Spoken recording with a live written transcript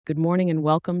Good morning and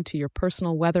welcome to your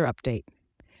personal weather update.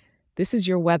 This is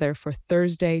your weather for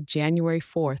Thursday, January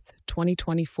 4th,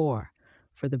 2024,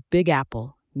 for the Big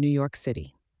Apple, New York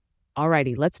City.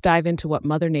 Alrighty, let's dive into what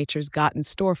Mother Nature's got in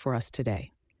store for us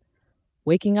today.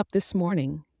 Waking up this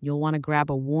morning, you'll want to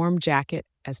grab a warm jacket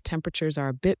as temperatures are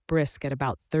a bit brisk at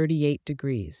about 38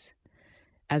 degrees.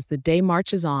 As the day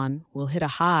marches on, we'll hit a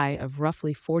high of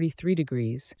roughly 43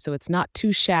 degrees, so it's not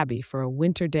too shabby for a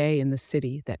winter day in the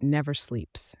city that never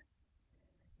sleeps.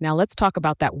 Now let's talk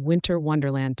about that winter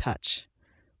wonderland touch.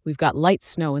 We've got light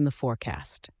snow in the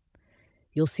forecast.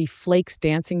 You'll see flakes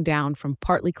dancing down from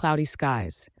partly cloudy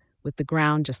skies, with the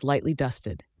ground just lightly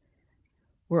dusted.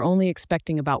 We're only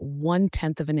expecting about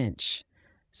 1/10 of an inch,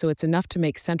 so it's enough to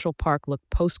make Central Park look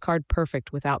postcard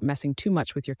perfect without messing too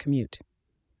much with your commute.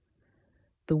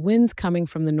 The wind's coming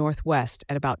from the northwest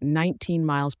at about 19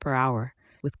 miles per hour,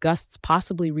 with gusts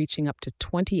possibly reaching up to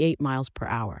 28 miles per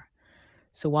hour.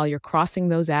 So while you're crossing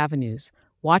those avenues,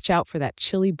 watch out for that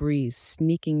chilly breeze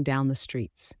sneaking down the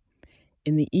streets.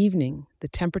 In the evening, the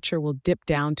temperature will dip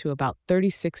down to about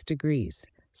 36 degrees,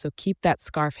 so keep that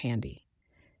scarf handy.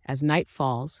 As night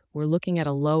falls, we're looking at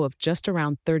a low of just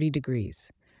around 30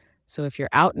 degrees. So if you're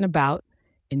out and about,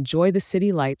 enjoy the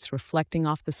city lights reflecting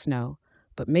off the snow,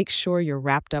 but make sure you're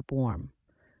wrapped up warm.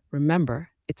 Remember,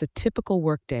 it's a typical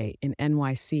workday in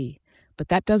NYC, but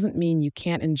that doesn't mean you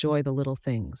can't enjoy the little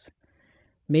things.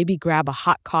 Maybe grab a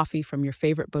hot coffee from your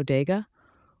favorite bodega,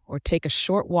 or take a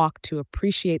short walk to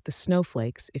appreciate the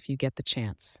snowflakes if you get the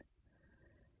chance.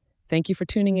 Thank you for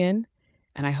tuning in,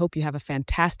 and I hope you have a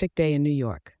fantastic day in New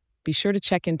York. Be sure to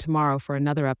check in tomorrow for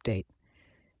another update.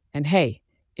 And hey,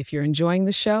 if you're enjoying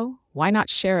the show, why not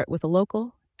share it with a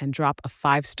local and drop a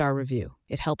 5-star review?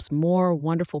 It helps more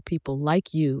wonderful people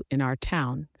like you in our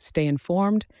town stay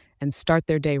informed and start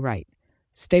their day right.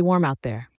 Stay warm out there.